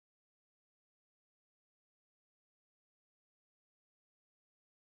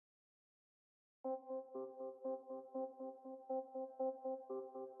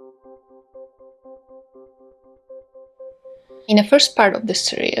In the first part of this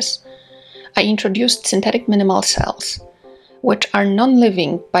series, I introduced synthetic minimal cells, which are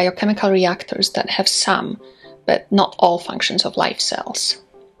non-living biochemical reactors that have some, but not all functions of live cells.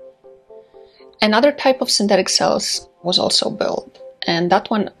 Another type of synthetic cells was also built, and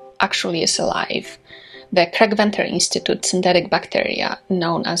that one actually is alive, the Craig Venter Institute synthetic bacteria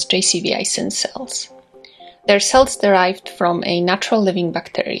known as JCVI syn cells. They're cells derived from a natural living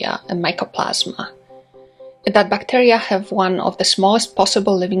bacteria, a mycoplasma. That bacteria have one of the smallest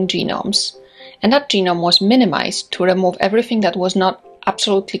possible living genomes, and that genome was minimized to remove everything that was not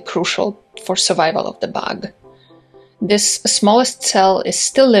absolutely crucial for survival of the bug. This smallest cell is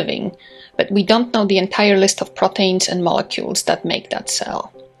still living, but we don't know the entire list of proteins and molecules that make that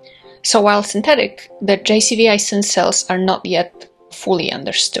cell. So while synthetic, the JCVI syn cells are not yet fully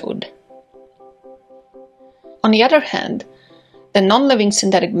understood. On the other hand, the non-living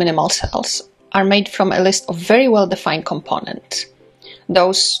synthetic minimal cells are made from a list of very well-defined components.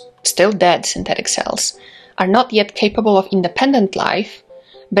 Those still dead synthetic cells are not yet capable of independent life,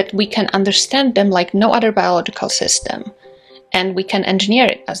 but we can understand them like no other biological system, and we can engineer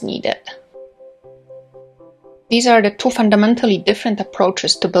it as needed. These are the two fundamentally different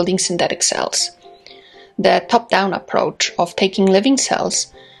approaches to building synthetic cells. The top-down approach of taking living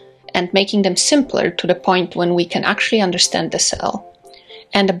cells and making them simpler to the point when we can actually understand the cell,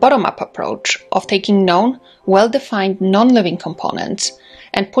 and the bottom-up approach of taking known, well-defined non-living components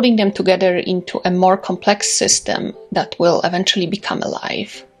and putting them together into a more complex system that will eventually become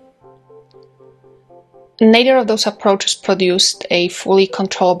alive. Neither of those approaches produced a fully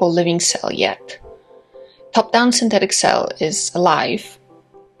controllable living cell yet. Top-down synthetic cell is alive,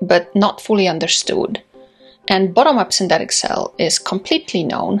 but not fully understood, and bottom-up synthetic cell is completely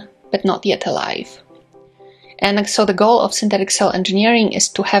known, but not yet alive. And so the goal of synthetic cell engineering is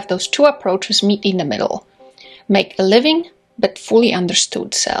to have those two approaches meet in the middle, make a living but fully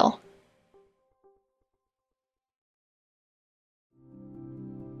understood cell.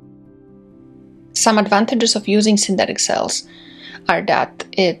 Some advantages of using synthetic cells are that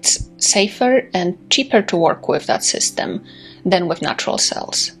it's safer and cheaper to work with that system than with natural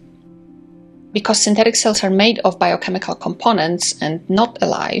cells. Because synthetic cells are made of biochemical components and not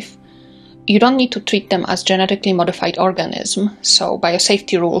alive, you don't need to treat them as genetically modified organisms, so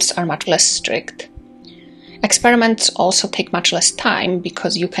biosafety rules are much less strict. Experiments also take much less time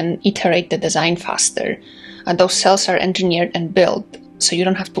because you can iterate the design faster, and those cells are engineered and built, so you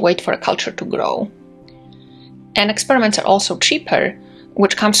don't have to wait for a culture to grow. And experiments are also cheaper,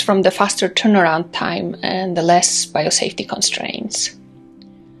 which comes from the faster turnaround time and the less biosafety constraints.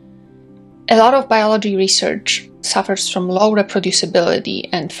 A lot of biology research suffers from low reproducibility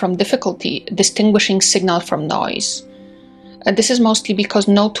and from difficulty distinguishing signal from noise. This is mostly because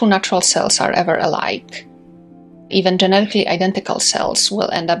no two natural cells are ever alike. Even genetically identical cells will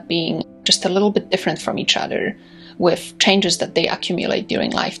end up being just a little bit different from each other, with changes that they accumulate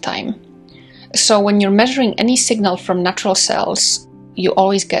during lifetime. So when you're measuring any signal from natural cells, you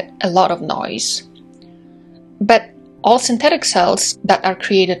always get a lot of noise. But all synthetic cells that are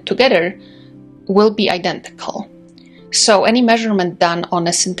created together will be identical. So any measurement done on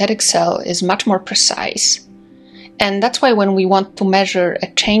a synthetic cell is much more precise. And that's why when we want to measure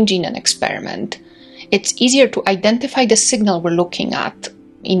a change in an experiment, it's easier to identify the signal we're looking at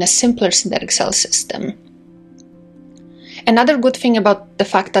in a simpler synthetic cell system. Another good thing about the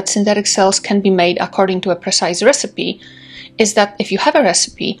fact that synthetic cells can be made according to a precise recipe is that if you have a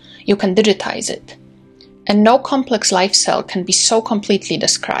recipe, you can digitize it. And no complex live cell can be so completely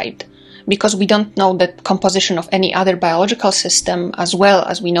described, because we don't know the composition of any other biological system as well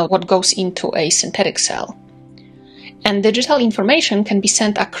as we know what goes into a synthetic cell. And digital information can be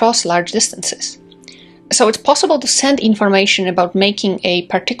sent across large distances. So it's possible to send information about making a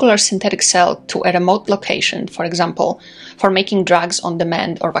particular synthetic cell to a remote location, for example, for making drugs on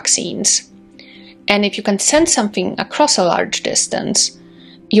demand or vaccines. And if you can send something across a large distance,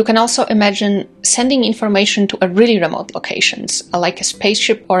 you can also imagine sending information to a really remote locations, like a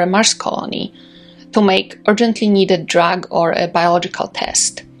spaceship or a Mars colony, to make urgently needed drug or a biological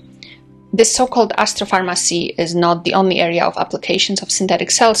test. This so-called astropharmacy is not the only area of applications of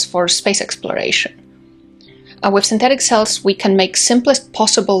synthetic cells for space exploration. With synthetic cells, we can make simplest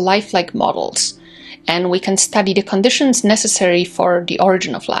possible lifelike models, and we can study the conditions necessary for the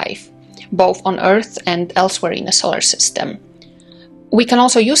origin of life, both on Earth and elsewhere in the solar system. We can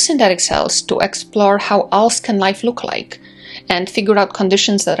also use synthetic cells to explore how else can life look like, and figure out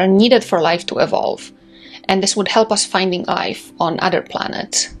conditions that are needed for life to evolve, and this would help us finding life on other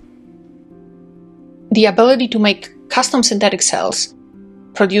planets. The ability to make custom synthetic cells,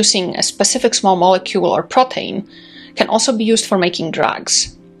 producing a specific small molecule or protein, can also be used for making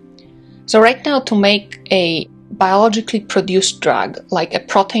drugs. So right now, to make a biologically produced drug, like a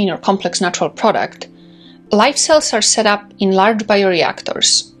protein or complex natural product, live cells are set up in large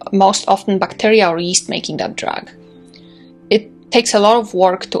bioreactors, most often bacteria or yeast making that drug. It takes a lot of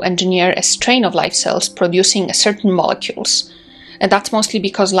work to engineer a strain of live cells producing certain molecules, and that's mostly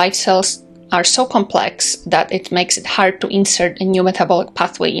because live cells are so complex that it makes it hard to insert a new metabolic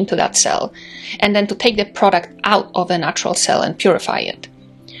pathway into that cell, and then to take the product out of a natural cell and purify it.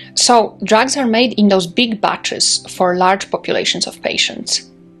 So drugs are made in those big batches for large populations of patients.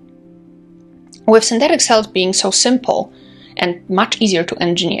 With synthetic cells being so simple and much easier to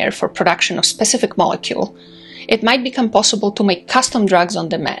engineer for production of specific molecule, it might become possible to make custom drugs on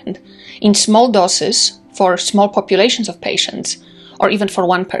demand in small doses for small populations of patients, or even for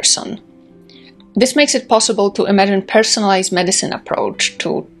one person. This makes it possible to imagine personalized medicine approach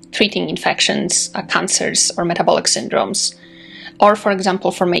to treating infections, cancers, or metabolic syndromes, or, for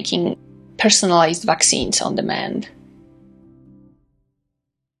example, for making personalized vaccines on demand.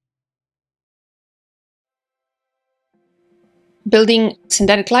 Building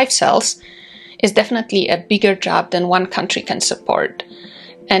synthetic live cells is definitely a bigger job than one country can support.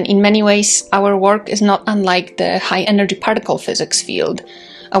 And in many ways, our work is not unlike the high-energy particle physics field,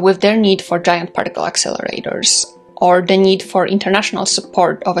 with their need for giant particle accelerators, or the need for international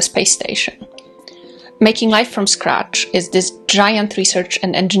support of a space station. Making life from scratch is this giant research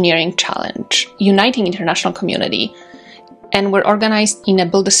and engineering challenge, uniting international community, and we're organized in a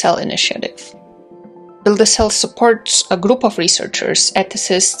Build a Cell initiative. Build a Cell supports a group of researchers,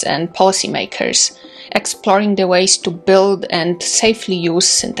 ethicists, and policymakers exploring the ways to build and safely use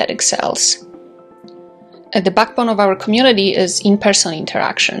synthetic cells. The backbone of our community is in-person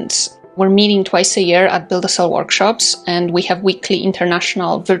interactions. We're meeting twice a year at Build a Cell workshops, and we have weekly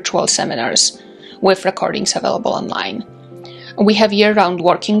international virtual seminars with recordings available online. We have year-round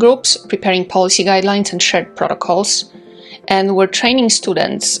working groups preparing policy guidelines and shared protocols, and we're training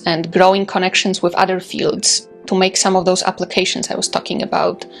students and growing connections with other fields to make some of those applications I was talking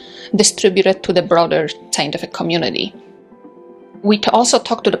about distributed to the broader scientific community. We also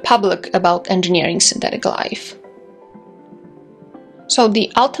talk to the public about engineering synthetic life. So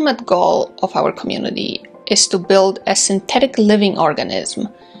the ultimate goal of our community is to build a synthetic living organism,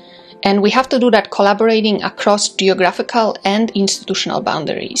 and we have to do that collaborating across geographical and institutional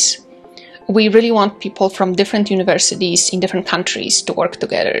boundaries. We really want people from different universities in different countries to work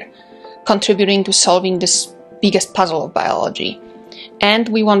together, contributing to solving this biggest puzzle of biology. And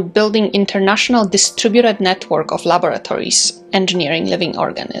we want building international distributed network of laboratories engineering living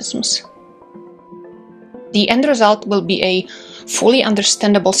organisms. The end result will be a fully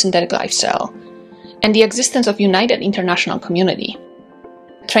understandable synthetic life cell and the existence of united international community.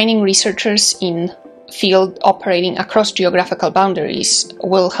 Training researchers in field operating across geographical boundaries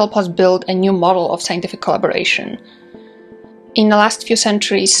will help us build a new model of scientific collaboration. In the last few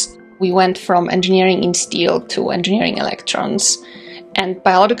centuries, we went from engineering in steel to engineering electrons, and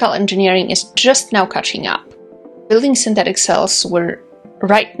biological engineering is just now catching up. Building synthetic cells, we're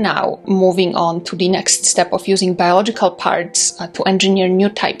right now moving on to the next step of using biological parts to engineer new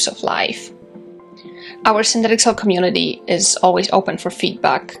types of life. Our synthetic cell community is always open for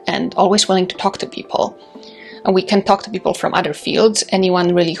feedback and always willing to talk to people. We can talk to people from other fields,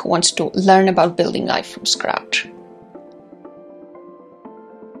 anyone really who wants to learn about building life from scratch.